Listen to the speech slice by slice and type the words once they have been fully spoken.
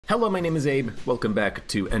Hello, my name is Abe. Welcome back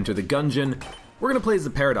to Enter the Gungeon. We're gonna play as the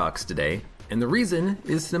Paradox today, and the reason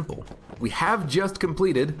is simple. We have just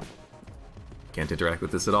completed... Can't interact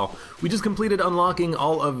with this at all. We just completed unlocking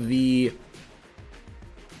all of the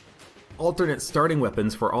alternate starting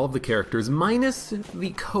weapons for all of the characters, minus the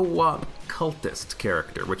co-op cultist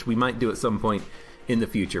character, which we might do at some point in the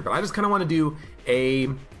future. But I just kind of want to do a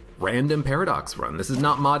random Paradox run. This is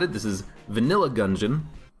not modded, this is vanilla Gungeon.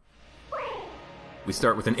 We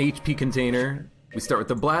start with an HP container, we start with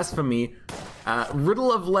the Blasphemy,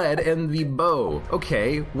 Riddle of Lead, and the bow.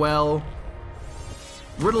 Okay, well,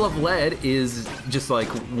 Riddle of Lead is just like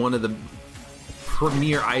one of the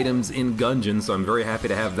premier items in Gungeon, so I'm very happy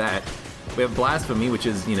to have that. We have Blasphemy, which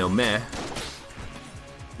is, you know, meh.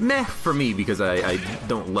 Meh for me, because I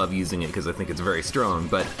don't love using it because I think it's very strong,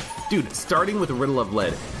 but dude, starting with Riddle of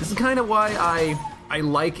Lead, this is kind of why I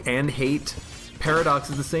like and hate Paradox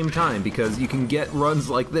at the same time, because you can get runs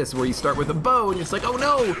like this where you start with a bow and it's like, oh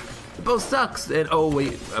no, the bow sucks, and oh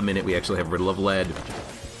wait a minute, we actually have Riddle of Lead.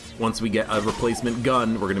 Once we get a replacement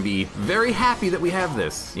gun, we're gonna be very happy that we have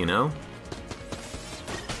this, you know?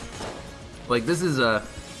 Like, this is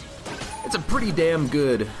it's a pretty damn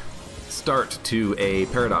good start to a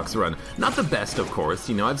Paradox run. Not the best, of course,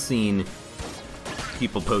 you know, I've seen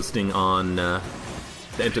people posting on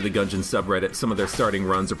the Enter the Gungeon subreddit, some of their starting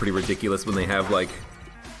runs are pretty ridiculous when they have, like,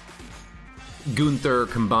 Gunther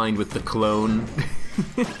combined with the clone.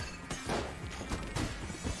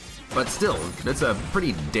 But still, that's a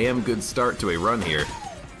pretty damn good start to a run here.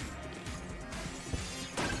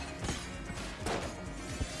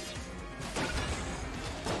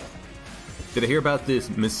 Did I hear about this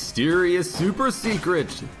mysterious super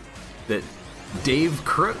secret that Dave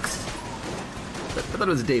Crooks? I thought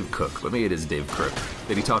it was Dave Cook, but maybe it is Dave Crook,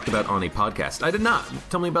 that he talked about on a podcast. I did not.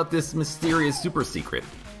 Tell me about this mysterious super secret.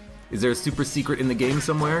 Is there a super secret in the game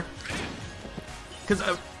somewhere? Because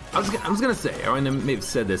I was gonna say, I may have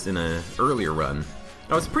said this in an earlier run,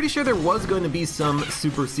 I was pretty sure there was going to be some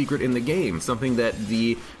super secret in the game, something that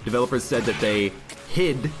the developers said that they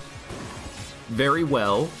hid very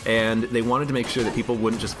well, and they wanted to make sure that people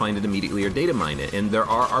wouldn't just find it immediately or data mine it, and there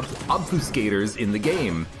are obfuscators in the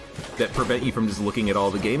game that prevent you from just looking at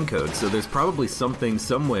all the game code, so there's probably something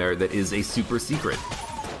somewhere that is a super secret.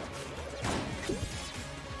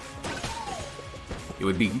 It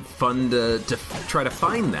would be fun to try to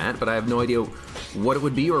find that, but I have no idea what it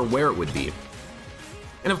would be or where it would be.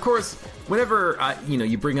 And of course, whenever you know,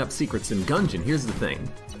 you bring up secrets in Gungeon, here's the thing.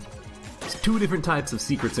 There's two different types of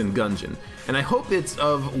secrets in Gungeon, and I hope it's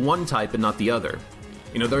of one type and not the other.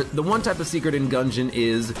 You know, the one type of secret in Gungeon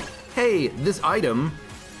is, hey, this item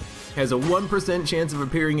has a 1% chance of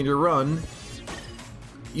appearing in your run,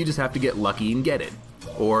 you just have to get lucky and get it.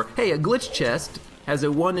 Or, hey, a glitch chest has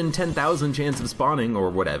a 1 in 10,000 chance of spawning, or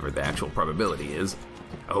whatever the actual probability is.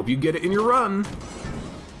 I hope you get it in your run.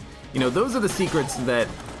 You know, those are the secrets that,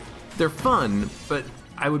 they're fun, but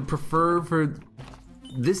I would prefer for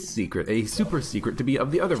this secret, a super secret, to be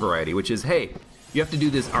of the other variety, which is, hey, you have to do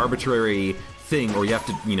this arbitrary thing, or you have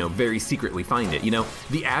to, you know, very secretly find it. You know,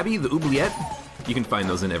 the Abbey, the oubliette, you can find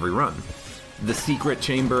those in every run. The secret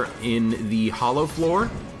chamber in the hollow floor,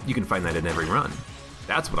 you can find that in every run.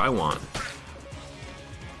 That's what I want.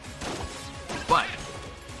 But,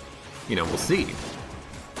 you know, we'll see.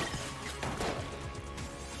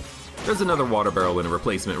 There's another water barrel in a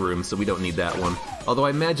replacement room, so we don't need that one. Although I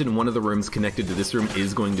imagine one of the rooms connected to this room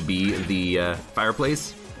is going to be the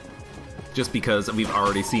fireplace, just because we've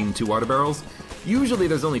already seen 2 water barrels. Usually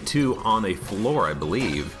there's only 2 on a floor, I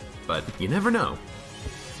believe, but you never know.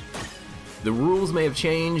 The rules may have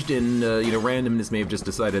changed, and you know, randomness may have just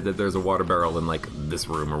decided that there's a water barrel in, like, this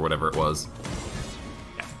room or whatever it was.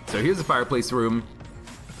 Yeah. So here's the fireplace room.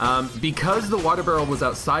 Because the water barrel was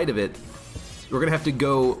outside of it, we're gonna have to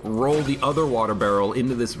go roll the other water barrel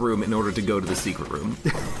into this room in order to go to the secret room.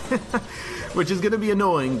 Which is gonna be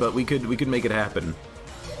annoying, but we could make it happen.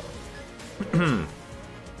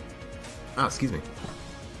 Ah, excuse me.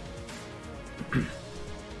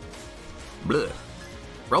 Bleh.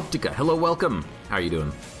 Ralptica, hello, welcome. How are you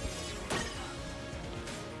doing?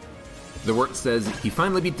 The word says, you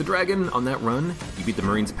finally beat the dragon on that run. You beat the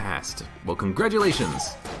Marines past. Well,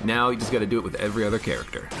 congratulations. Now you just gotta do it with every other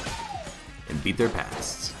character. And beat their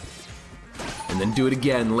pasts. And then do it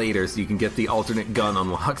again later so you can get the alternate gun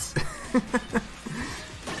unlocks.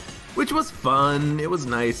 Which was fun. It was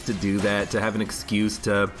nice to do that, to have an excuse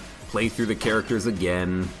to play through the characters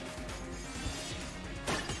again.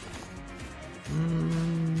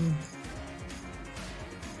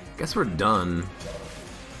 Guess we're done.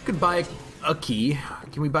 Could buy a key.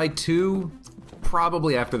 Can we buy 2?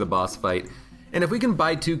 Probably after the boss fight. And if we can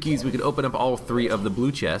buy 2 keys, we could open up all 3 of the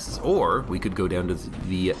blue chests, or we could go down to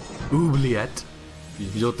the oubliette.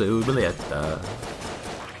 Je t'ai oubliette.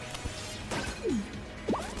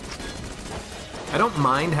 I don't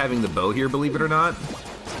mind having the bow here, believe it or not.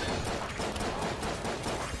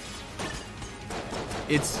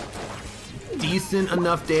 It's decent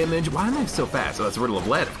enough damage. Why am I so fast? Oh, that's Riddle of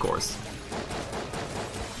Lead, of course.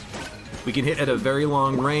 We can hit at a very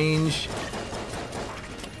long range.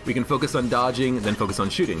 We can focus on dodging, then focus on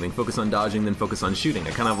shooting, then focus on dodging, then focus on shooting.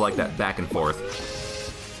 I kind of like that back and forth.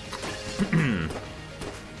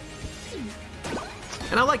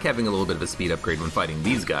 And I like having a little bit of a speed upgrade when fighting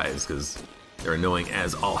these guys, because they're annoying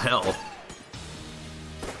as all hell.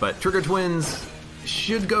 But Trigger Twins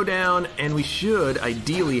should go down, and we should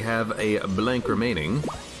ideally have a blank remaining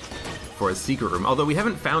for a secret room. Although we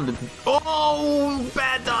haven't found it. Oh,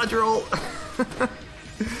 bad dodge roll!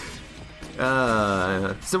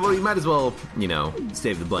 So we might as well, you know,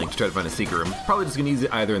 save the blank to try to find a secret room. Probably just gonna use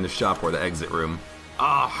it either in the shop or the exit room.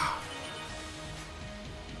 Ah!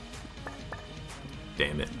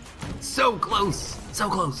 Damn it. So close! So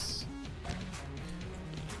close!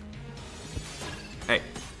 Hey.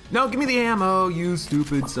 No, give me the ammo, you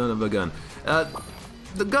stupid son of a gun.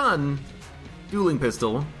 The gun, dueling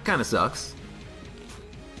pistol, kinda sucks.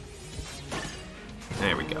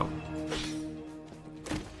 There we go.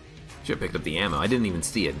 Should have picked up the ammo. I didn't even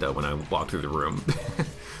see it, though, when I walked through the room.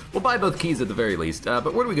 We'll buy both keys at the very least,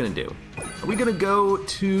 but what are we gonna do? Are we gonna go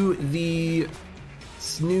to the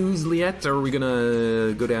Snoozeliette, or are we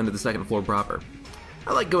gonna go down to the second floor proper?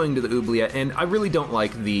 I like going to the oubliette, and I really don't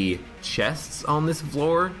like the chests on this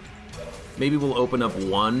floor. Maybe we'll open up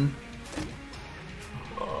one.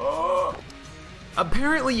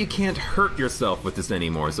 Apparently you can't hurt yourself with this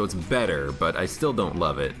anymore, so it's better, but I still don't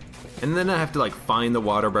love it. And then I have to like find the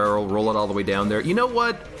water barrel, roll it all the way down there. You know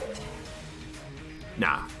what?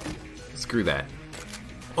 Nah, screw that.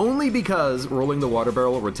 Only because rolling the water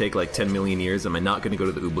barrel would take like 10 million years, am I not gonna go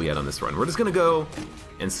to the oubliette on this run. We're just gonna go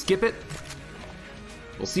and skip it.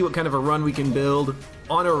 We'll see what kind of a run we can build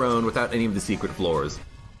on our own without any of the secret floors.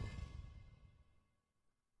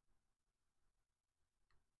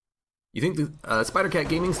 You think the Spider Cat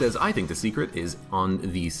Gaming says, I think the secret is on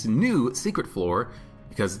the new secret floor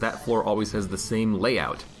because that floor always has the same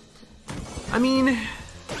layout. I mean,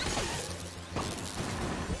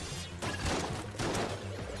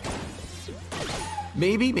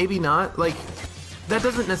 maybe, maybe not. Like, that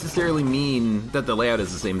doesn't necessarily mean that the layout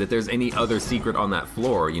is the same, that there's any other secret on that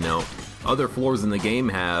floor, you know? Other floors in the game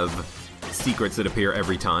have secrets that appear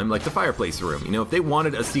every time, like the fireplace room. You know, if they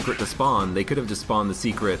wanted a secret to spawn, they could have just spawned the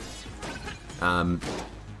secret,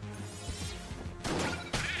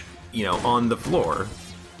 you know, on the floor.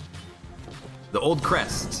 The old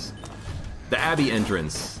crests, the Abbey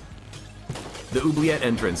entrance, the oubliette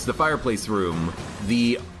entrance, the fireplace room,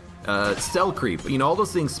 the cell creep, you know, all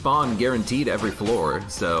those things spawn guaranteed every floor,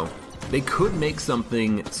 so they could make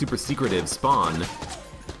something super secretive spawn.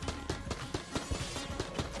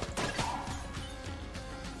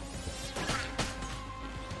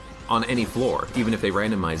 On any floor, even if they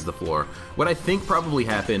randomize the floor. What I think probably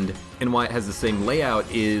happened, and why it has the same layout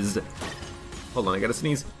is... Hold on, I gotta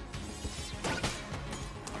sneeze.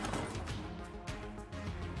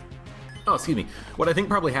 Oh, excuse me. What I think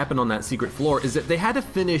probably happened on that secret floor is that they had to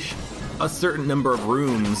finish a certain number of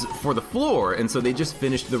rooms for the floor, and so they just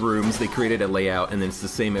finished the rooms, they created a layout, and then it's the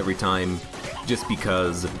same every time, just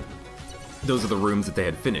because those are the rooms that they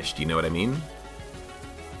had finished, you know what I mean?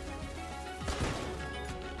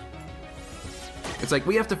 It's like,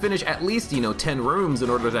 we have to finish at least, you know, 10 rooms in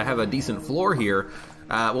order to have a decent floor here.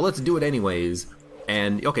 Well, let's do it anyways.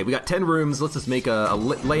 And, okay, we got 10 rooms, let's just make a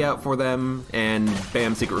layout for them, and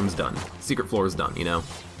bam, secret room's done. Secret floor is done, you know?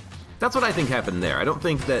 That's what I think happened there. I don't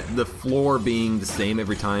think that the floor being the same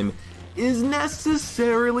every time is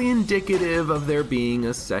necessarily indicative of there being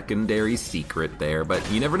a secondary secret there, but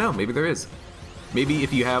you never know, maybe there is. Maybe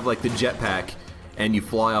if you have, like, the jetpack, and you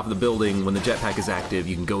fly off the building when the jetpack is active,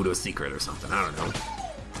 you can go to a secret or something, I don't know.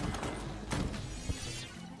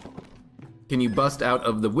 Can you bust out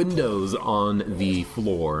of the windows on the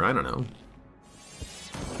floor? I don't know.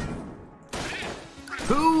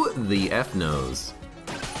 Who the F knows?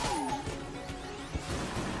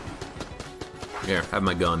 Here, have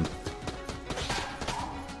my gun.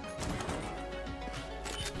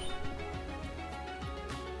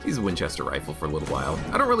 Use a Winchester rifle for a little while.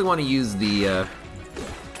 I don't really want to use the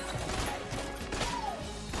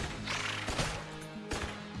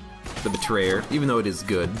Betrayer, even though it is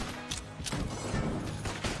good.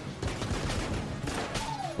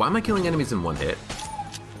 Why am I killing enemies in one hit?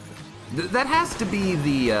 That has to be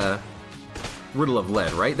the Riddle of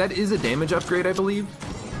Lead, right? That is a damage upgrade, I believe.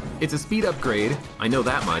 It's a speed upgrade, I know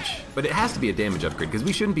that much, but it has to be a damage upgrade, because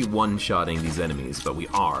we shouldn't be one-shotting these enemies, but we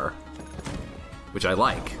are. Which I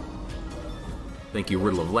like. Thank you,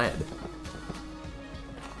 Riddle of Lead.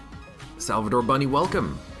 Salvador Bunny,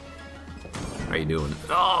 welcome. How you doing?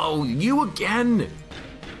 Oh, you again!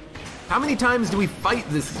 How many times do we fight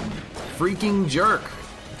this freaking jerk?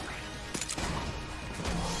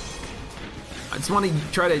 I just want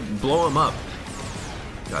to try to blow him up.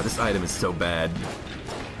 God, this item is so bad.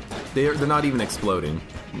 They're not even exploding.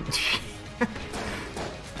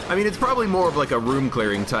 I mean, it's probably more of like a room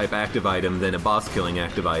clearing type active item than a boss killing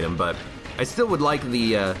active item, but I still would like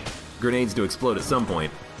the grenades to explode at some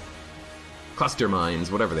point. Cluster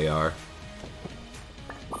mines, whatever they are.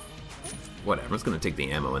 Whatever, I'm just gonna take the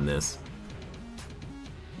ammo in this.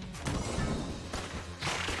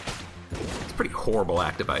 It's a pretty horrible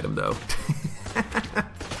active item though.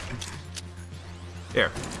 Here.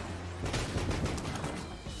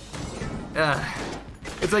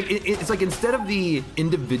 It's like instead of the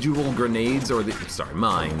individual grenades or the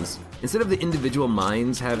mines, instead of the individual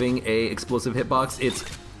mines having a explosive hitbox, it's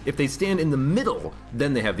if they stand in the middle,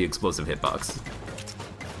 then they have the explosive hitbox.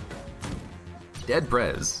 Dead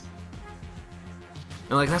Prez.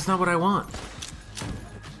 And like, that's not what I want.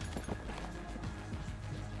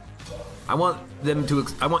 I want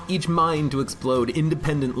each mine to explode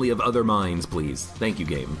independently of other mines, please. Thank you,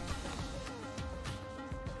 game.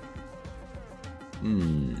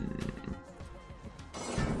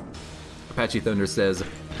 Apache Thunder says,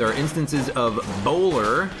 there are instances of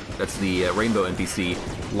Bowler, that's the rainbow NPC,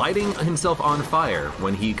 lighting himself on fire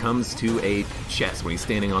when he comes to a chest, when he's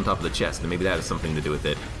standing on top of the chest, and maybe that has something to do with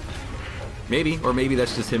it. Maybe, or maybe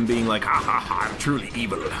that's just him being like, ha ha ha, I'm truly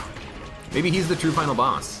evil. Maybe he's the true final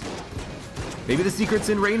boss. Maybe the secret's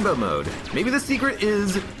in rainbow mode. Maybe the secret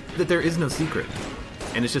is that there is no secret.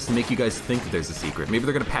 And it's just to make you guys think that there's a secret. Maybe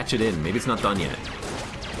they're gonna patch it in. Maybe it's not done yet.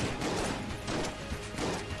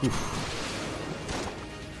 Oof.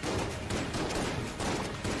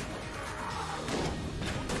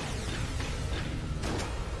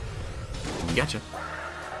 Gotcha.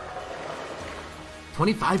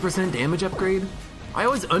 25% damage upgrade? I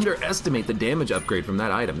always underestimate the damage upgrade from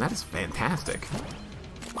that item. That is fantastic.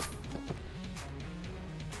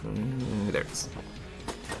 There it is.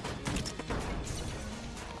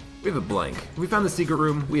 We have a blank. Have we found the secret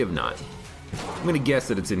room? We have not. I'm gonna guess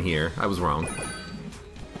that it's in here. I was wrong.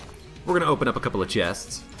 We're gonna open up a couple of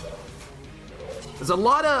chests. There's a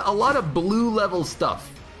lot of blue level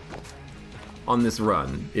stuff on this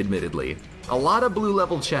run, admittedly. A lot of blue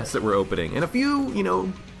level chests that we're opening, and a few, you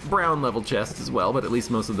know, brown level chests as well, but at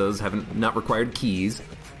least most of those haven't not required keys.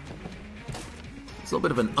 It's a little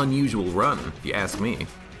bit of an unusual run, if you ask me.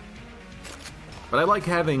 But I like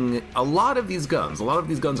having a lot of these guns. A lot of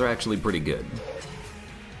these guns are actually pretty good.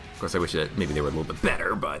 Of course, I wish that maybe they were a little bit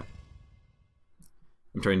better, but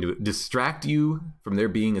I'm trying to distract you from there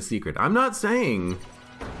being a secret. I'm not saying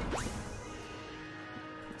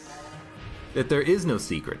that there is no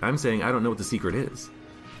secret. I'm saying I don't know what the secret is.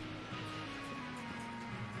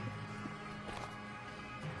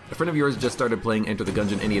 A friend of yours just started playing Enter the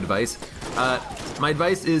Gungeon. Any advice? My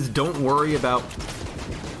advice is don't worry about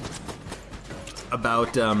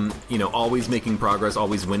you know, always making progress,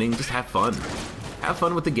 always winning. Just have fun. Have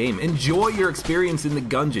fun with the game. Enjoy your experience in the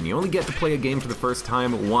Gungeon. You only get to play a game for the first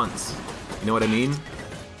time once. You know what I mean?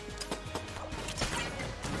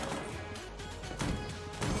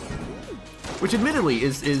 Which admittedly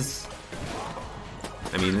is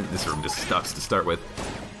I mean, this room just sucks to start with.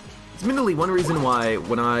 It's admittedly one reason why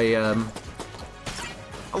when I, a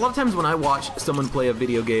lot of times when I watch someone play a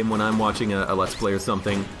video game, when I'm watching a Let's Play or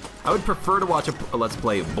something, I would prefer to watch a Let's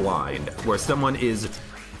Play blind, where someone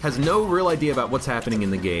has no real idea about what's happening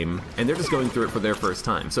in the game, and they're just going through it for their first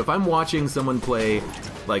time. So if I'm watching someone play,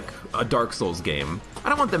 like, a Dark Souls game, I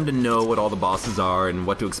don't want them to know what all the bosses are and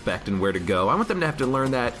what to expect and where to go. I want them to have to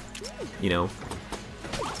learn that, you know,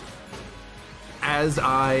 as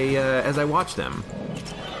I watch them.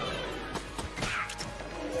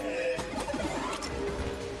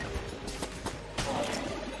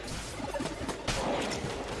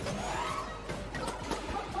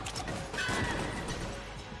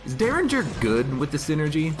 Is Derringer good with the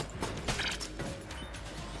synergy?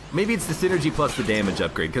 Maybe it's the synergy plus the damage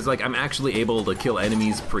upgrade, because like I'm actually able to kill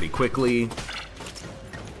enemies pretty quickly.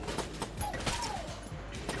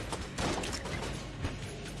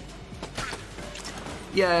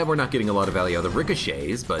 Yeah, we're not getting a lot of value out of the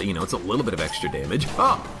ricochets, but you know, it's a little bit of extra damage.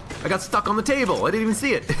 Oh, I got stuck on the table. I didn't even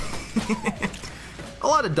see it. A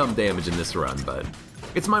lot of dumb damage in this run, but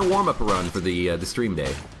it's my warm-up run for the stream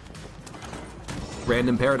day.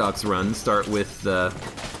 random paradox runs start with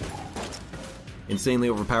insanely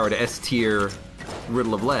overpowered S tier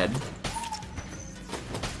riddle of lead.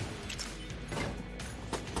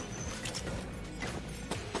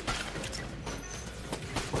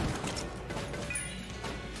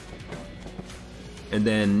 And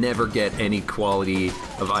then never get any quality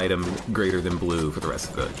of item greater than blue for the rest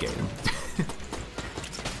of the game.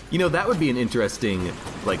 You know, that would be an interesting,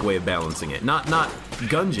 like, way of balancing it. Not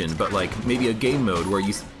Gungeon, but like maybe a game mode where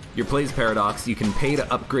your plays paradox, you can pay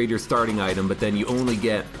to upgrade your starting item, but then you only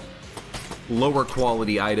get lower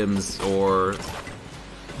quality items or,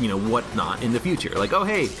 you know, whatnot in the future. Like, oh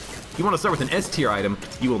hey, you want to start with an S tier item,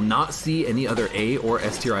 you will not see any other A or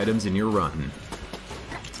S tier items in your run.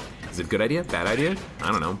 Is it a good idea? Bad idea?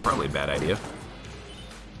 I don't know. Probably a bad idea.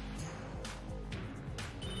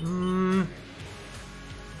 You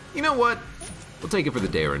know what? We'll take it for the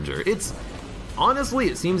Derringer. Honestly,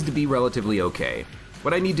 it seems to be relatively okay.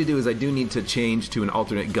 What I need to do is I do need to change to an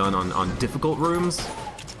alternate gun on difficult rooms.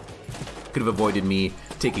 Could have avoided me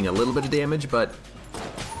taking a little bit of damage, but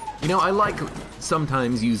you know, I like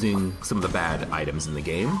sometimes using some of the bad items in the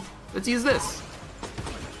game. Let's use this.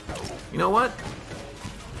 You know what?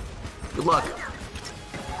 Good luck.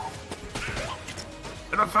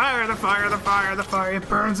 The fire, the fire, the fire, the fire, it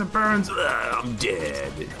burns, it burns. Ugh, I'm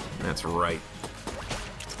dead. That's right.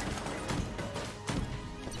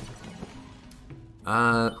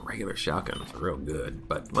 Regular shotguns are real good,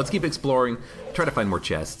 but let's keep exploring, try to find more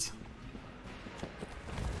chests.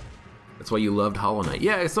 That's why you loved Hollow Knight.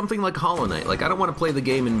 Yeah, it's something like Hollow Knight. Like, I don't want to play the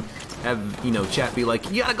game and have, you know, chat be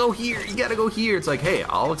like, you gotta go here, you gotta go here. It's like, hey,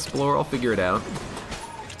 I'll explore, I'll figure it out.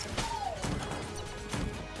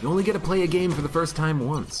 You only get to play a game for the first time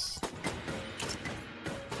once.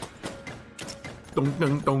 Dun,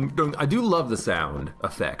 dun, dun, dun. I do love the sound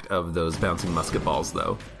effect of those bouncing musket balls,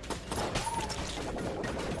 though.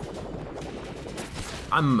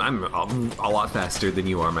 I'm a lot faster than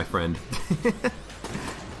you are, my friend.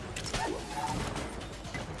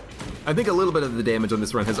 I think a little bit of the damage on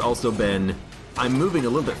this run has also been I'm moving a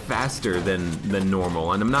little bit faster than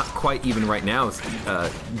normal, and I'm not quite even right now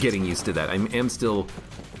getting used to that. I am still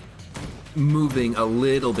moving a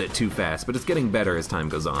little bit too fast, but it's getting better as time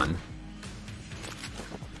goes on.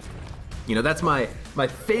 You know, that's my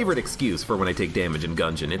favorite excuse for when I take damage in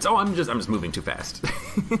Gungeon. It's, oh, I'm just moving too fast.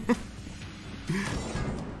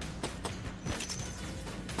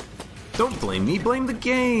 Don't blame me, blame the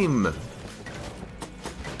game.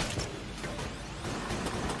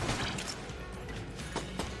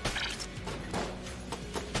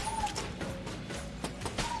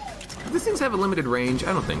 Do these things have a limited range?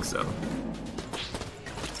 I don't think so.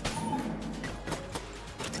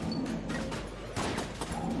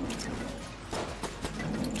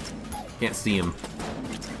 Can't see him.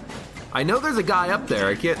 I know there's a guy up there.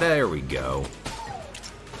 I can't. There we go.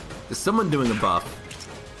 There's someone doing a buff.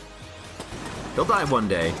 He'll die one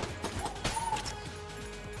day.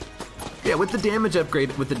 Yeah, with the damage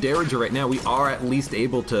upgrade, with the Derringer right now, we are at least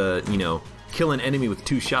able to, you know, kill an enemy with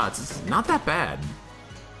 2 shots. It's not that bad.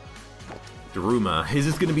 Daruma. Is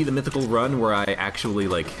this going to be the mythical run where I actually,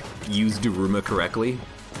 like, use Daruma correctly?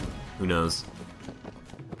 Who knows?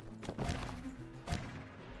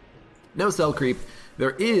 No cell creep.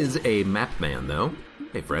 There is a map man, though.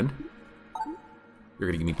 Hey, friend. You're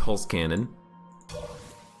going to give me pulse cannon.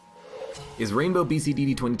 Is Rainbow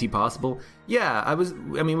BCDD20T possible? Yeah, I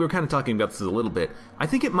mean, we were kind of talking about this a little bit. I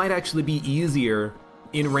think it might actually be easier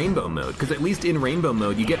in Rainbow mode, because at least in Rainbow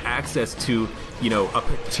mode, you get access to, you know, a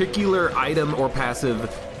particular item or passive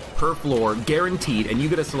per floor, guaranteed, and you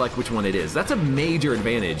get to select which one it is. That's a major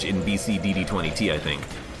advantage in BCDD20T, I think.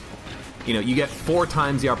 You know, you get 4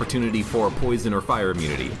 times the opportunity for poison or fire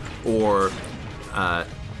immunity, or,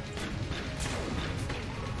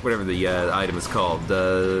 whatever the item is called,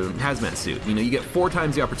 the hazmat suit. You know, you get 4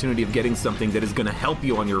 times the opportunity of getting something that is going to help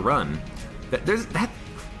you on your run.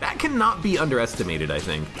 That cannot be underestimated, I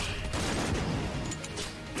think.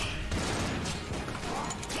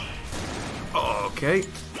 Okay.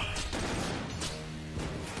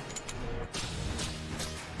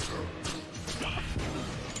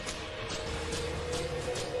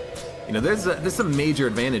 You know, there's some major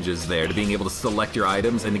advantages there to being able to select your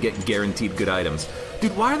items and to get guaranteed good items.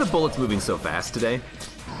 Dude, why are the bullets moving so fast today?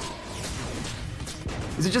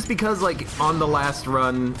 Is it just because, like, on the last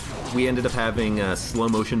run, we ended up having slow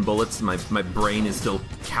motion bullets? My brain is still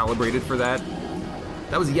calibrated for that?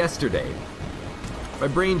 That was yesterday. My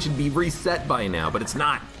brain should be reset by now, but it's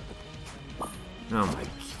not. Oh my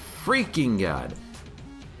freaking god.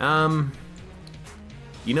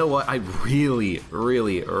 You know what? I really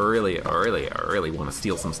want to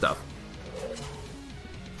steal some stuff.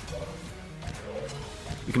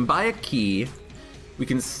 We can buy a key. We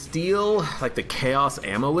can steal, like, the Chaos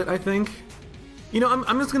Amulet, I think. You know,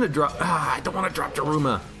 I'm just gonna drop... I don't want to drop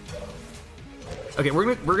Daruma. Okay,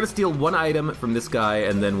 we're gonna steal one item from this guy,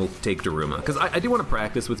 and then we'll take Daruma. Because I do want to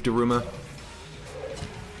practice with Daruma.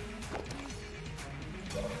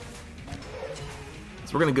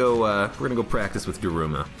 So we're gonna go practice with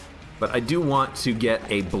Daruma. But I do want to get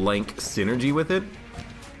a blank synergy with it.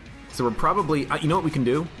 So we're probably... you know what we can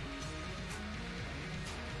do?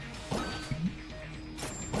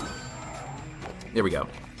 There we go.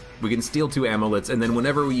 We can steal 2 amulets, and then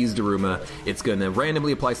whenever we use Daruma, it's gonna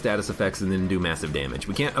randomly apply status effects and then do massive damage.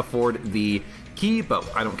 We can't afford the key, but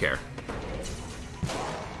I don't care.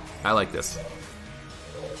 I like this.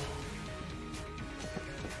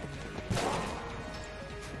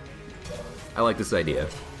 I like this idea.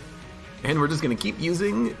 And we're just gonna keep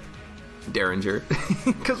using Derringer,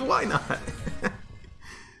 because why not?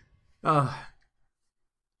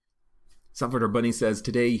 Salvador Bunny says,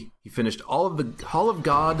 today he finished all of the Hall of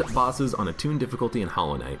God bosses on attuned difficulty in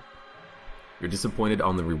Hollow Knight. You're disappointed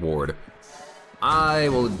on the reward. I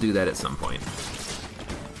will do that at some point.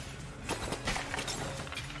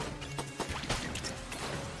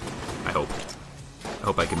 I hope. I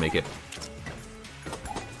hope I can make it.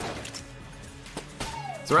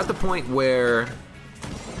 So we're at the point where,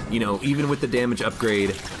 you know, even with the damage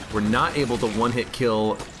upgrade, we're not able to one-hit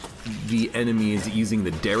kill the enemies using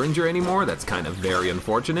the Derringer anymore. That's kind of very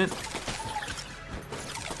unfortunate.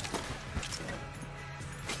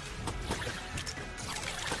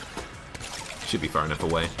 Should be far enough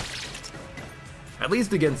away. At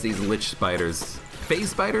least against these Lich Spiders.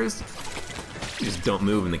 Phase Spiders? You just don't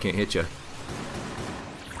move and they can't hit you.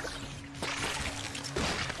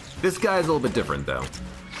 This guy's a little bit different though.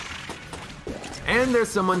 And there's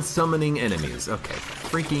someone summoning enemies. Okay,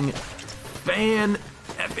 freaking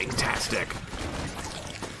fan-effing-tastic.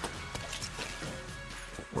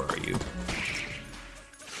 Where are you?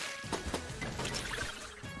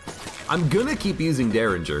 I'm gonna keep using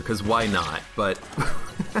Derringer, because why not? But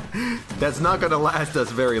that's not gonna last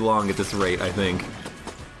us very long at this rate, I think.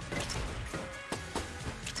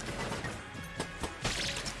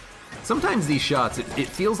 Sometimes these shots, it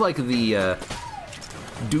feels like the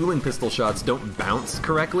dueling pistol shots don't bounce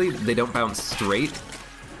correctly. They don't bounce straight.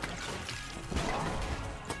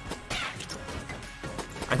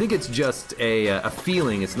 I think it's just a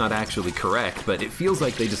feeling, it's not actually correct, but it feels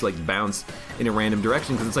like they just like bounce in a random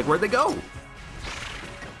direction because it's like, where'd they go?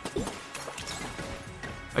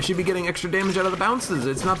 I should be getting extra damage out of the bounces.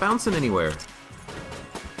 It's not bouncing anywhere.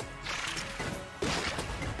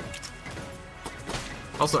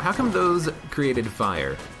 Also, how come those created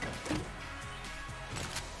fire?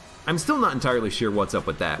 I'm still not entirely sure what's up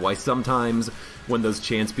with that. Why sometimes when those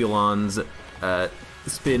Chanspulons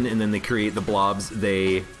spin and then they create the blobs,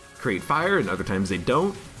 they create fire, and other times they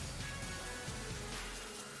don't.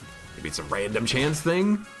 Maybe it's a random chance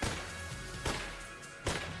thing?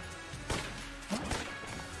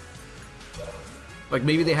 Like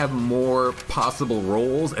maybe they have more possible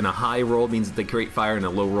rolls, and a high roll means that they create fire, and a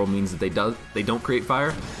low roll means that they don't create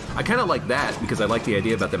fire. I kind of like that because I like the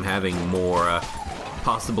idea about them having more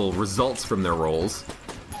possible results from their rolls.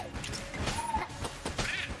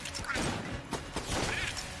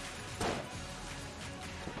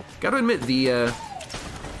 Gotta admit, the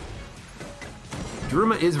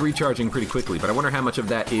Daruma is recharging pretty quickly, but I wonder how much of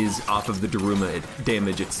that is off of the Daruma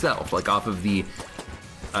damage itself, like off of the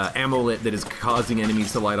amulet that is causing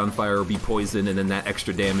enemies to light on fire or be poisoned, and then that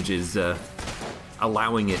extra damage is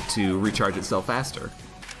allowing it to recharge itself faster.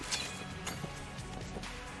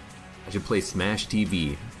 I should play Smash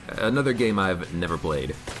TV, another game I've never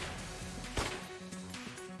played.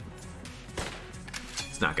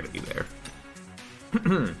 It's not gonna be there.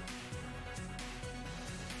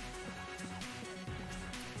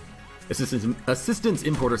 Assistance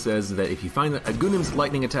Importer says that if you find a Gunim's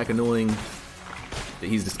lightning attack annoying, that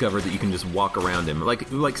he's discovered that you can just walk around him.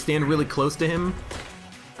 Like stand really close to him.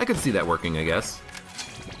 I could see that working, I guess.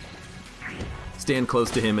 Stand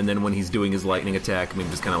close to him, and then when he's doing his lightning attack, maybe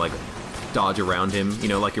just kind of like dodge around him. You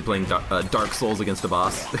know, like you're playing Dark Souls against a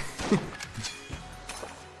boss.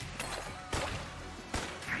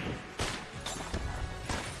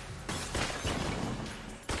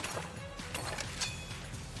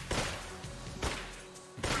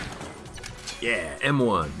 Yeah,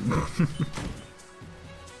 M1.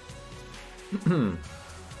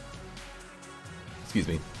 Excuse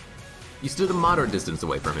me. You stood a moderate distance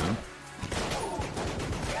away from him.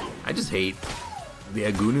 I just hate the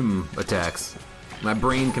Agunim attacks. My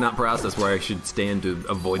brain cannot process where I should stand to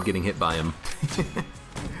avoid getting hit by him.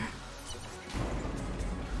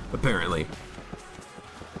 Apparently.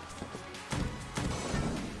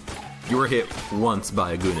 You were hit once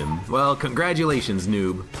by a Gunim. Well, congratulations,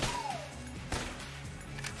 noob.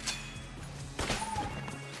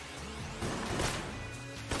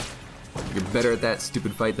 You're better at that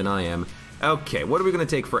stupid fight than I am. Okay, what are we gonna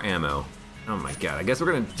take for ammo? Oh my god, I guess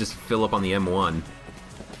we're gonna just fill up on the M1.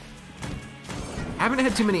 Haven't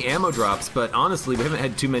had too many ammo drops, but honestly, we haven't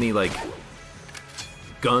had too many, like,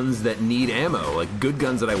 guns that need ammo. Like, good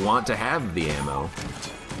guns that I want to have the ammo.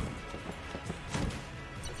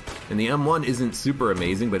 And the M1 isn't super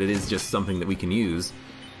amazing, but it is just something that we can use.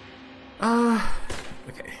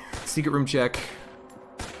 Okay. Secret room check.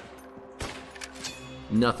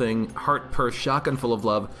 Nothing. Heart purse, shotgun full of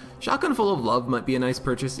love. Shotgun full of love might be a nice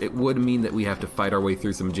purchase. It would mean that we have to fight our way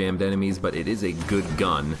through some jammed enemies, but it is a good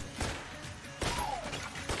gun.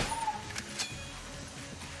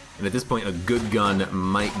 And at this point, a good gun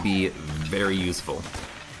might be very useful.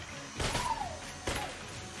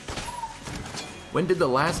 When did the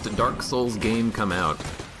last Dark Souls game come out?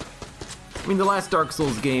 I mean, the last Dark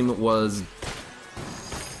Souls game was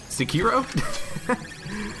Sekiro?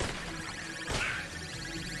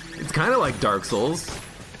 It's kind of like Dark Souls.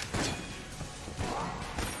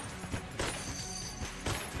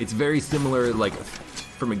 It's very similar, like,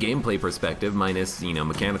 from a gameplay perspective, minus, you know,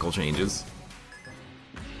 mechanical changes.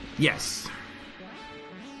 Yes.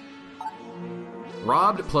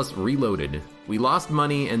 Robbed plus reloaded. We lost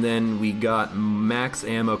money and then we got max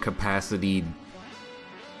ammo capacity.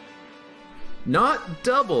 Not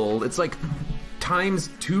doubled, it's like times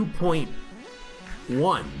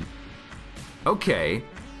 2.1. Okay.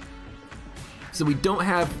 So we don't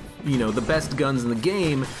have, you know, the best guns in the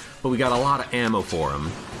game, but we got a lot of ammo for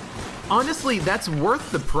them. Honestly, that's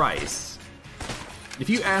worth the price. If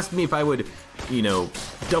you asked me if I would, you know,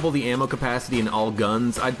 double the ammo capacity in all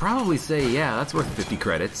guns, I'd probably say, yeah, that's worth 50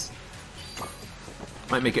 credits.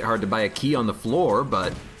 Might make it hard to buy a key on the floor,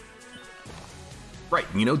 but... Right,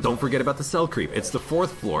 you know, don't forget about the cell creep. It's the 4th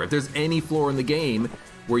floor. If there's any floor in the game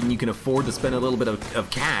where you can afford to spend a little bit of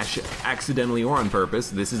cash, accidentally or on purpose,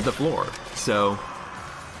 this is the floor. So,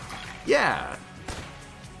 yeah,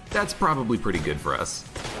 that's probably pretty good for us.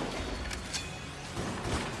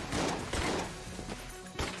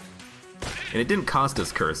 And it didn't cost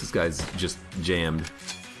us curse, this guy's just jammed.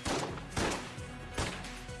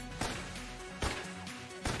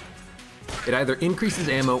 It either increases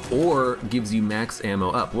ammo or gives you max ammo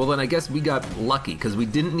up. Well then I guess we got lucky, because we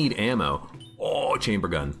didn't need ammo. Oh, chamber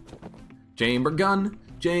gun. Chamber gun,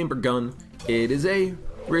 chamber gun. It is a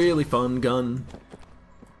really fun gun.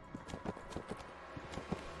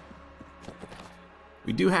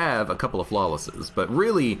 We do have a couple of flawlesses, but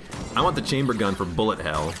really, I want the chamber gun for bullet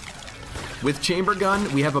hell. With chamber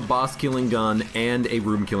gun, we have a boss killing gun and a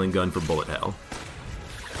room killing gun for bullet hell.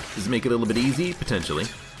 Does it make it a little bit easy? Potentially.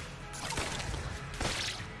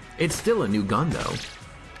 It's still a new gun though.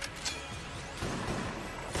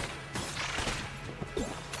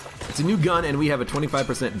 It's a new gun and we have a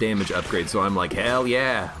 25% damage upgrade, so I'm like, hell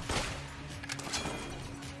yeah.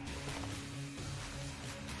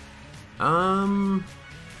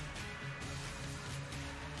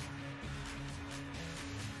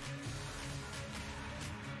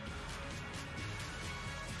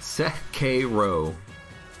 Sekiro.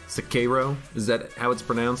 Sekiro? Is that how it's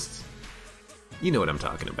pronounced? You know what I'm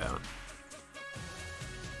talking about.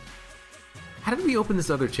 How did we open this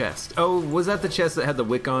other chest? Oh, was that the chest that had the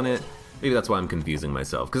wick on it? Maybe that's why I'm confusing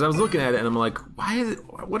myself. Because I was looking at it and I'm like, why is it,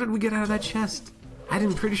 what did we get out of that chest?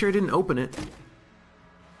 I'm pretty sure I didn't open it.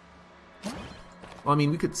 Well, I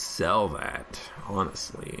mean, we could sell that,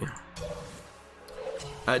 honestly.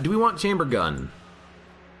 Do we want chamber gun?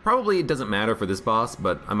 Probably it doesn't matter for this boss,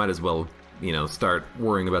 but I might as well, you know, start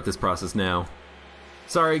worrying about this process now.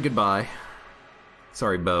 Sorry, goodbye.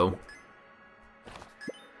 Sorry, Bo.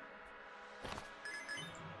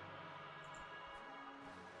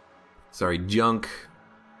 Sorry, junk.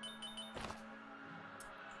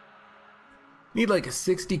 Need like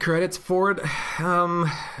 60 credits for it.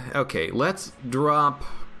 Okay, let's drop...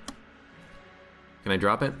 Can I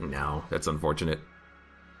drop it? No, that's unfortunate.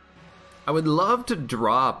 I would love to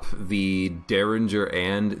drop the Derringer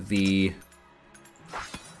and the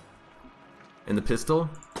pistol.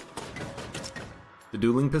 The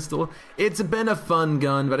dueling pistol. It's been a fun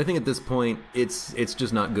gun, but I think at this point, it's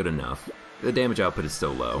just not good enough. The damage output is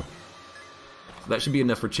so low. So that should be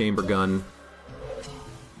enough for chamber gun.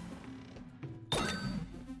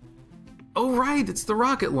 Oh right, it's the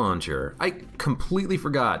rocket launcher. I completely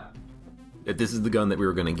forgot that this is the gun that we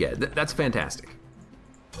were gonna get. That's fantastic.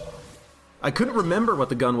 I couldn't remember what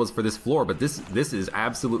the gun was for this floor, but this is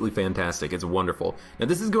absolutely fantastic. It's wonderful. Now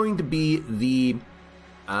this is going to be the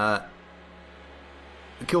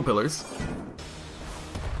kill pillars.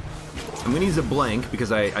 I'm gonna use a blank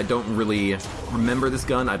because I don't really remember this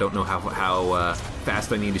gun. I don't know how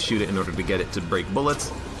fast I need to shoot it in order to get it to break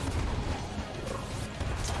bullets.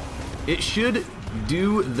 It should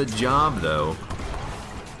do the job, though.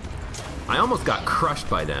 I almost got crushed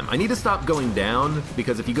by them. I need to stop going down,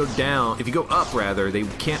 because if you go up rather, they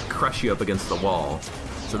can't crush you up against the wall.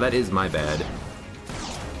 So that is my bad.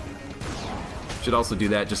 Should also do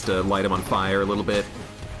that just to light them on fire a little bit.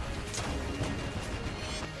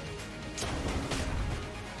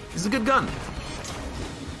 This is a good gun.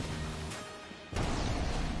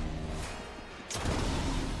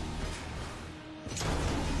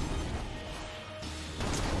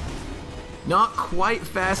 Not quite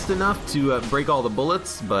fast enough to break all the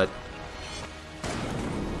bullets, but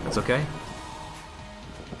that's okay.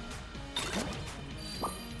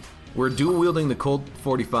 We're dual wielding the Colt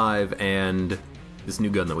 45 and this new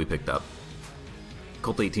gun that we picked up,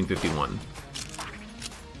 Colt 1851.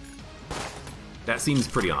 That seems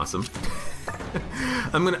pretty awesome.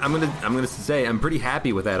 I'm gonna say I'm pretty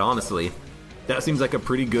happy with that, honestly. That seems like a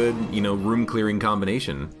pretty good, room clearing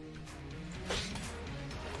combination.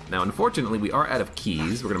 Now, unfortunately, we are out of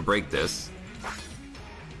keys. We're gonna break this.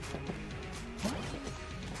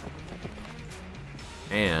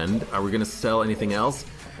 And are we gonna sell anything else?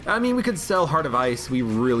 I mean, we could sell Heart of Ice. We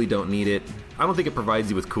really don't need it. I don't think it provides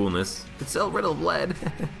you with coolness. Could sell Riddle of Lead.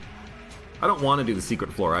 I don't want to do the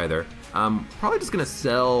secret floor either. Probably just gonna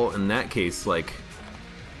sell, in that case, like...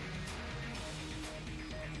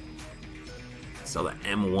 sell the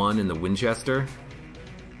M1 and the Winchester.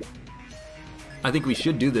 I think we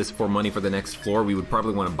should do this for money for the next floor. We would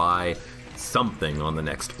probably want to buy something on the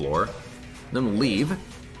next floor. Then we'll leave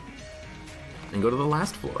and go to the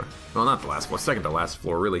last floor. Well, not the last floor, second to last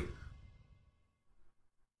floor, really.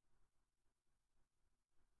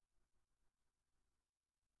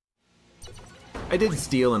 I did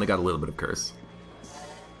steal and I got a little bit of curse.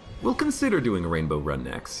 We'll consider doing a rainbow run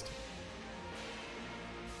next.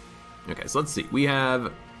 Okay, so let's see. We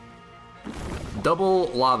have double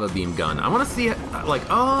lava beam gun. I want to see it, like,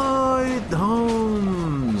 oh, it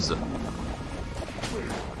homes.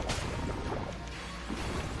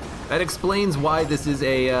 That explains why this is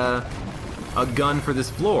a gun for this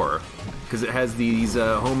floor, because it has these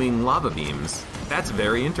homing lava beams. That's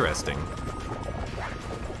very interesting.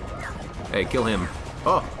 Hey, kill him.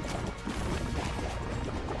 Oh.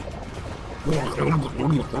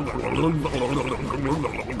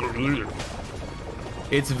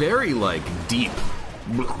 It's very, like, deep.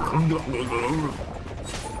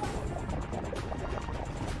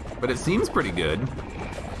 But it seems pretty good.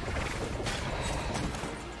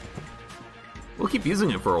 We'll keep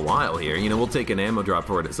using it for a while here. We'll take an ammo drop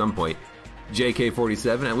for it at some point.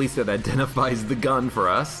 JK-47, at least that identifies the gun for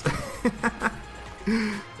us.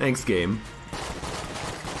 Thanks, game.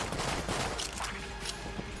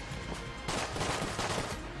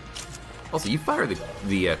 Also, you fire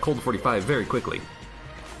the Colt 45 very quickly.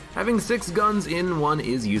 Having 6 guns in one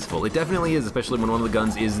is useful. It definitely is, especially when one of the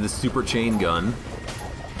guns is the super chain gun.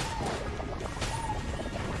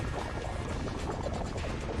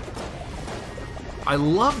 I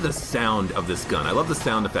love the sound of this gun. I love the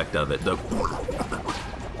sound effect of it.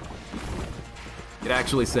 It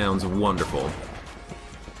actually sounds wonderful.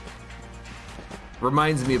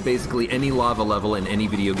 Reminds me of basically any lava level in any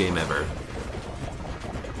video game ever.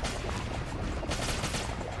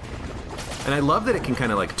 And I love that it can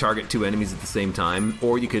kind of like target 2 enemies at the same time,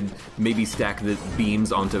 or you could maybe stack the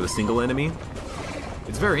beams onto a single enemy.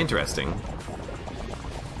 It's very interesting.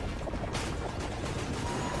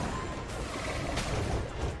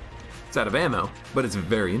 It's out of ammo, but it's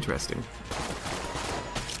very interesting.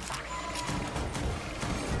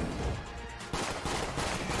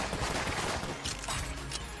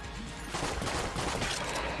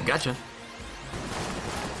 Gotcha.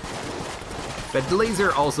 That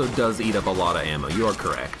laser also does eat up a lot of ammo, you are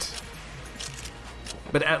correct.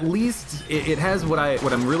 But at least it has what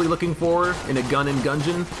I'm really looking for in a gun in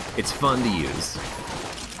Gungeon. It's fun to use.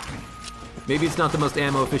 Maybe it's not the most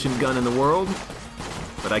ammo efficient gun in the world,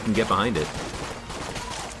 but I can get behind it.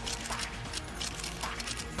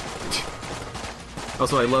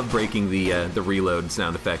 Also, I love breaking the reload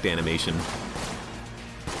sound effect animation.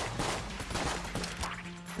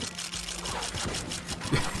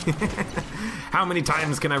 How many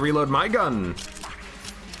times can I reload my gun?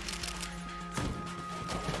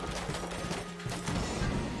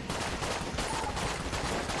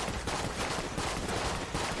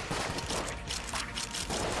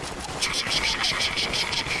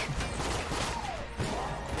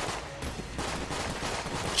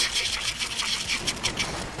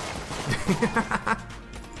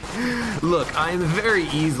 Look, I am very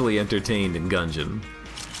easily entertained in Gungeon.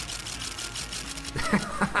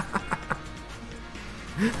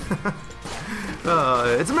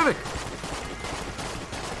 It's a mimic!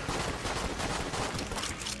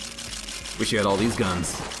 Wish you had all these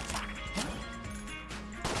guns.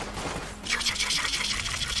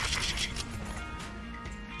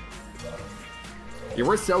 Your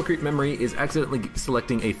worst cell creep memory is accidentally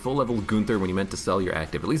selecting a full level Gunther when you meant to sell your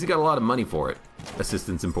active. At least you got a lot of money for it.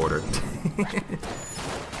 Assistance importer.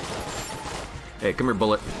 Hey, come here,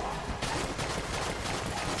 bullet.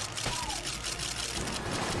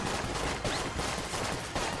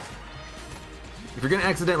 If you're gonna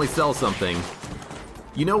accidentally sell something,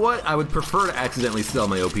 you know what? I would prefer to accidentally sell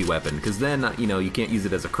my OP weapon, because then, you know, you can't use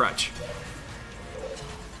it as a crutch.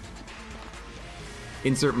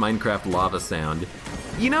 Insert Minecraft lava sound.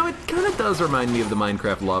 You know, it kind of does remind me of the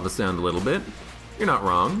Minecraft lava sound a little bit. You're not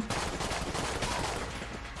wrong.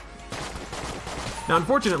 Now,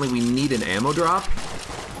 unfortunately, we need an ammo drop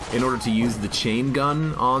in order to use the chain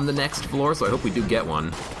gun on the next floor, so I hope we do get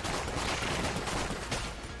one.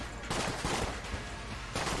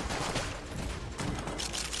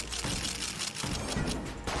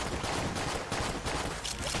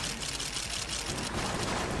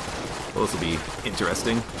 Well, this will be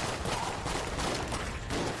interesting.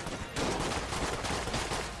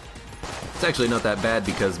 It's actually not that bad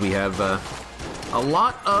because we have a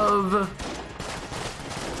lot of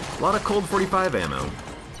cold 45 ammo.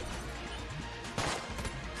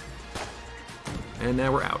 And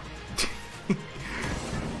now we're out.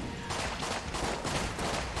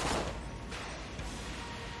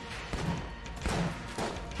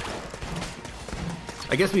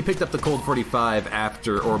 I guess we picked up the cold 45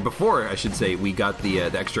 after, or before, I should say, we got the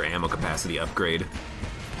extra ammo capacity upgrade.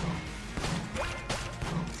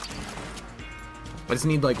 I just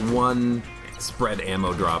need like one spread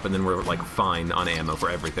ammo drop and then we're like fine on ammo for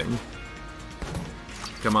everything.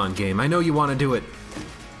 Come on, game, I know you want to do it.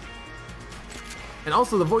 And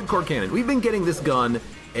also the Void Core Cannon. We've been getting this gun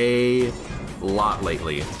a lot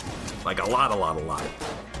lately. Like a lot.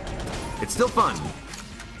 It's still fun.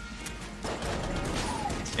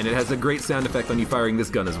 And it has a great sound effect on you firing this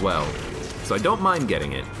gun as well. So I don't mind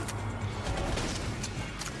getting it.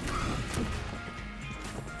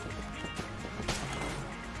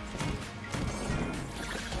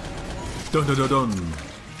 Dun dun dun dun.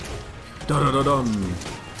 Dun dun dun dun.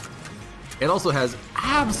 It also has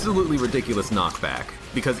absolutely ridiculous knockback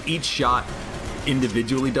because each shot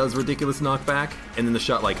individually does ridiculous knockback, and then the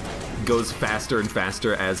shot like goes faster and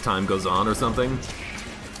faster as time goes on or something.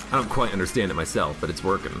 I don't quite understand it myself, but it's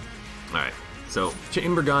working. Alright, so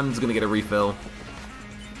chamber gun's gonna get a refill.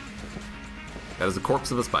 That is the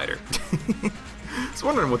corpse of a spider. I was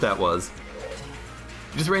wondering what that was.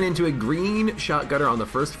 Just ran into a green shot gunner on the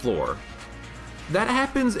first floor. That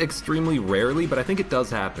happens extremely rarely, but I think it does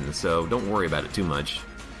happen, so don't worry about it too much.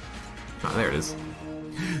 Oh, there it is.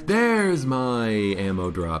 There's my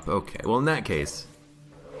ammo drop. Okay, well in that case,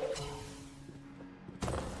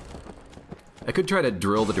 I could try to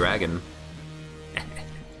drill the dragon.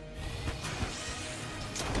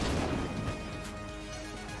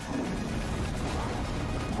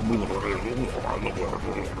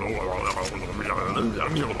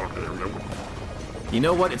 You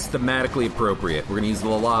know what? It's thematically appropriate. We're gonna use the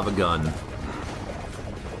lava gun.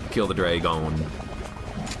 Kill the dragon.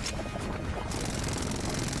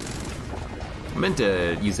 I meant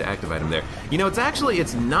to use the active item there. You know,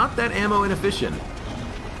 it's not that ammo inefficient.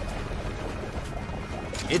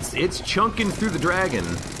 It's chunking through the dragon.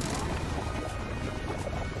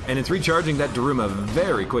 And it's recharging that Daruma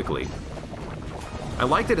very quickly. I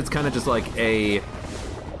like that it's kind of just like a...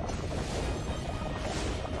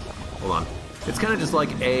 Hold on. It's kind of just like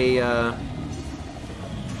a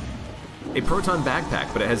proton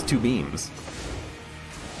backpack, but it has two beams.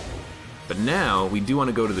 But now, we do want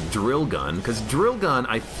to go to the drill gun, because drill gun,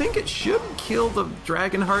 I think it should kill the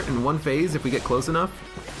dragon heart in one phase if we get close enough.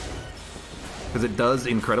 Because it does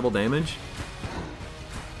incredible damage.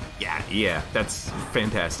 Yeah, that's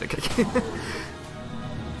fantastic.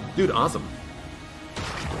 Dude, awesome.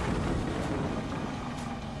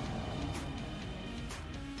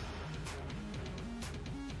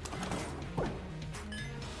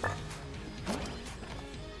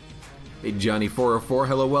 Hey, Johnny404,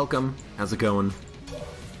 hello, welcome. How's it going?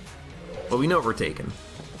 Well, we know what we're taking.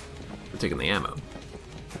 We're taking the ammo.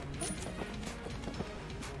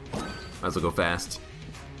 Might as well go fast.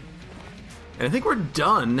 And I think we're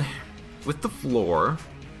done with the floor.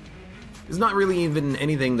 is not really even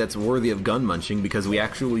anything that's worthy of gun munching because we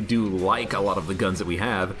actually do like a lot of the guns that we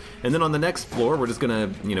have. And then on the next floor, we're just gonna,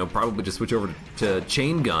 you know, probably just switch over to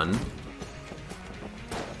chain gun.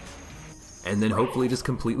 And then hopefully just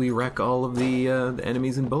completely wreck all of the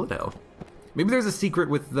enemies in bullet hell. Maybe there's a secret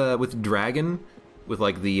with dragon, with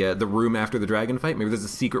like the room after the dragon fight. Maybe there's a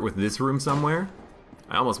secret with this room somewhere.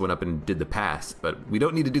 I almost went up and did the past, but we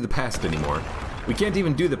don't need to do the past anymore. We can't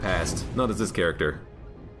even do the past, not as this character.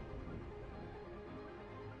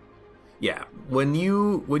 Yeah, when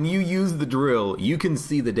you use the drill, you can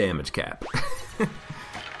see the damage cap.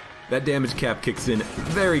 That damage cap kicks in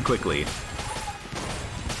very quickly.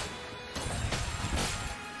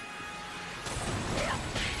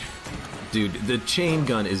 Dude, the chain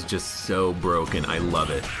gun is just so broken. I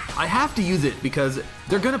love it. I have to use it because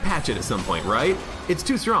they're gonna patch it at some point, right? It's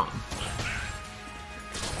too strong.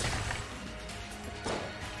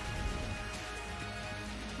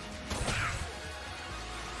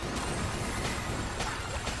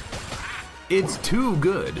 It's too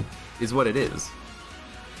good, is what it is.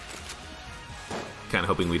 Kinda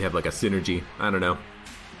hoping we'd have like a synergy. I don't know.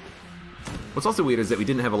 What's also weird is that we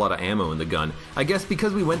didn't have a lot of ammo in the gun. I guess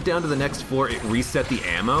because we went down to the next floor, it reset the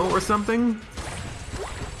ammo or something?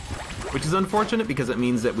 Which is unfortunate because it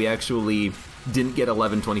means that we actually didn't get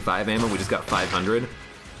 1125 ammo, we just got 500.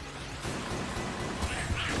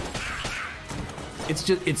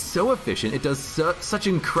 It's so efficient, it does such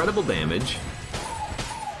incredible damage.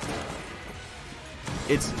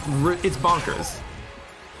 It's bonkers.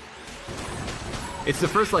 It's the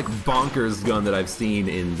first like bonkers gun that I've seen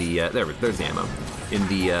in the there's the ammo in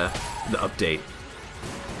the update.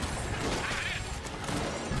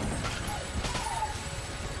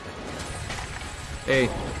 Hey,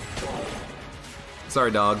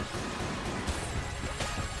 sorry, dog.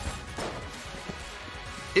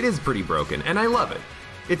 It is pretty broken, and I love it.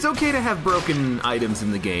 It's okay to have broken items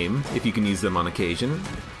in the game if you can use them on occasion.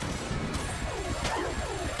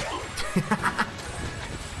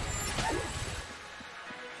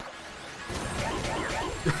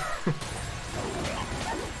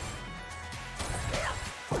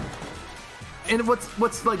 And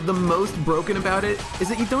what's like the most broken about it is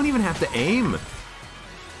that you don't even have to aim.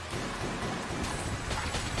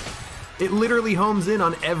 It literally homes in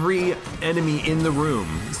on every enemy in the room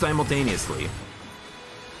simultaneously.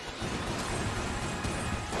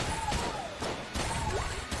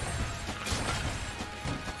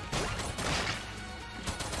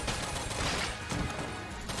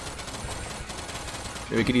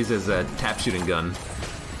 Maybe we could use this as a tap shooting gun.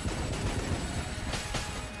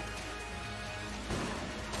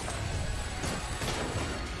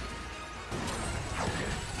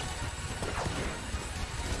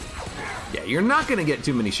 You're not gonna get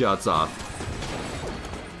too many shots off.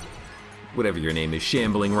 Whatever your name is,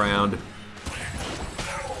 shambling round.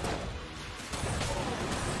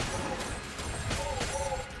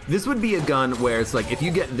 This would be a gun where it's like, if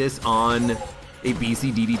you get this on a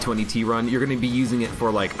BCDD20T run, you're gonna be using it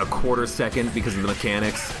for like a quarter second because of the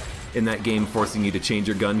mechanics in that game forcing you to change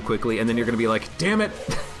your gun quickly, and then you're gonna be like, damn it!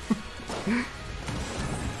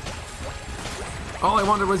 All I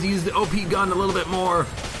wanted was to use the OP gun a little bit more.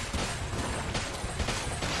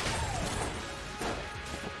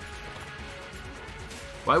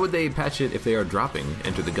 Why would they patch it if they are dropping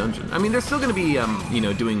Enter the Gungeon? I mean, they're still going to be, you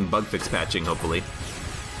know, doing bug fix patching, hopefully.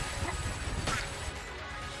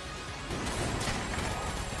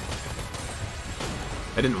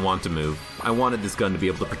 I didn't want to move. I wanted this gun to be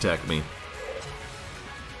able to protect me.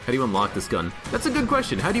 How do you unlock this gun? That's a good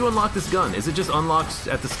question. How do you unlock this gun? Is it just unlocked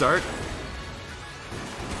at the start?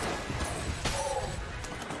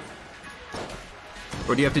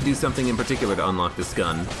 Or do you have to do something in particular to unlock this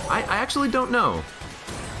gun? I actually don't know.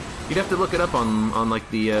 You'd have to look it up on like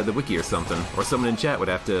the wiki or something, or someone in chat would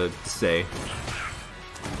have to say.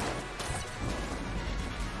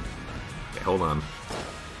 Okay, hold on.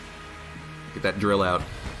 Get that drill out.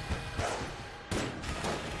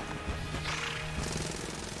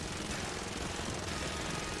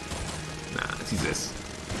 Nah, let's use this.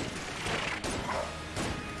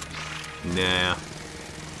 Nah.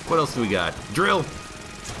 What else do we got? Drill!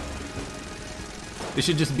 This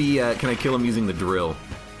should just be, can I kill him using the drill?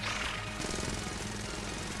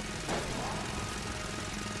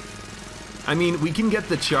 I mean, we can get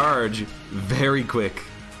the charge very quick.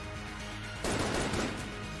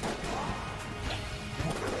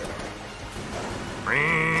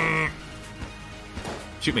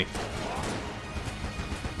 Shoot me.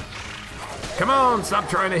 Come on, stop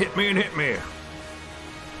trying to hit me and hit me.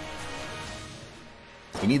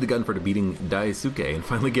 You need the gun for beating Daisuke and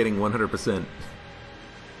finally getting 100%.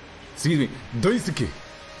 Excuse me, Daisuke.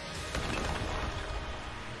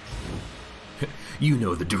 You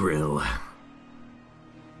know the drill.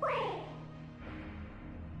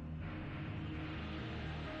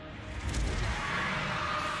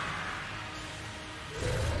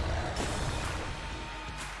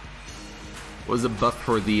 Was a buff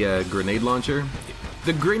for the grenade launcher.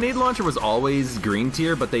 The grenade launcher was always green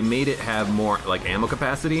tier, but they made it have more like ammo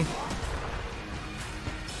capacity.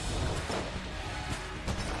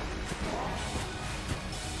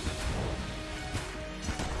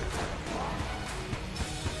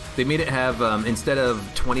 They made it have, instead of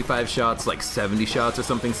 25 shots, like 70 shots or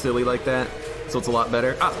something silly like that. So it's a lot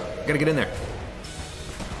better. Ah, gotta get in there.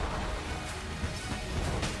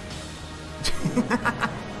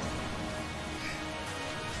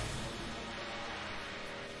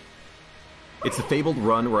 It's the fabled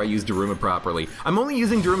run where I use Daruma properly. I'm only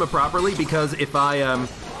using Daruma properly because if I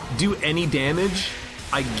do any damage,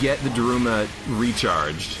 I get the Daruma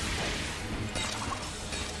recharged.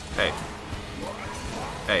 Hey.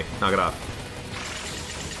 Hey, knock it off.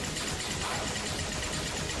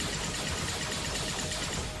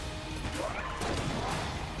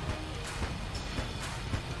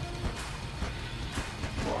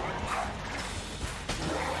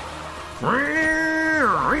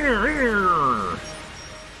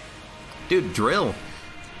 Dude, drill.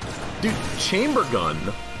 Dude, chamber gun.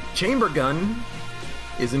 Chamber gun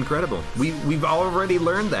is incredible. We've already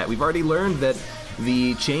learned that. We've already learned that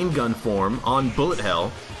the chain gun form on Bullet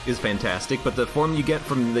Hell is fantastic, but the form you get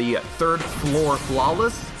from the third floor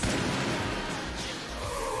Flawless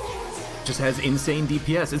just has insane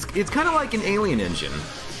DPS. It's kind of like an Alien Engine,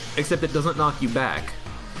 except it doesn't knock you back.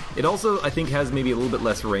 It also, I think, has maybe a little bit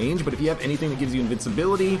less range, but if you have anything that gives you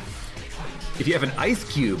invincibility, if you have an ice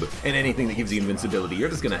cube and anything that gives you invincibility, you're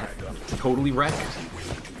just gonna totally wreck.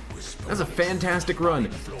 That's a fantastic run.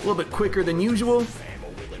 A little bit quicker than usual.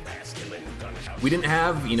 We didn't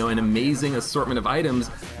have, you know, an amazing assortment of items,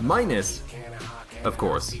 minus, of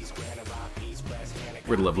course,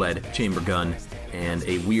 Riddle of Lead, Chamber Gun, and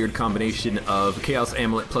a weird combination of Chaos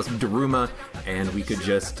Amulet plus Daruma, and we could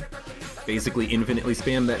just basically infinitely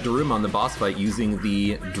spam that Daruma on the boss fight using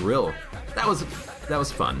the drill. That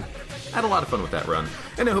was fun. I had a lot of fun with that run,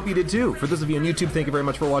 and I hope you did too. For those of you on YouTube, thank you very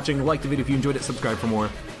much for watching. Like the video if you enjoyed it, subscribe for more.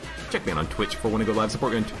 Check me out on Twitch for when I go live.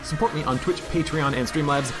 Support me on Twitch, Patreon, and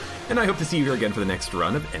Streamlabs. And I hope to see you here again for the next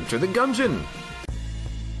run of Enter the Gungeon.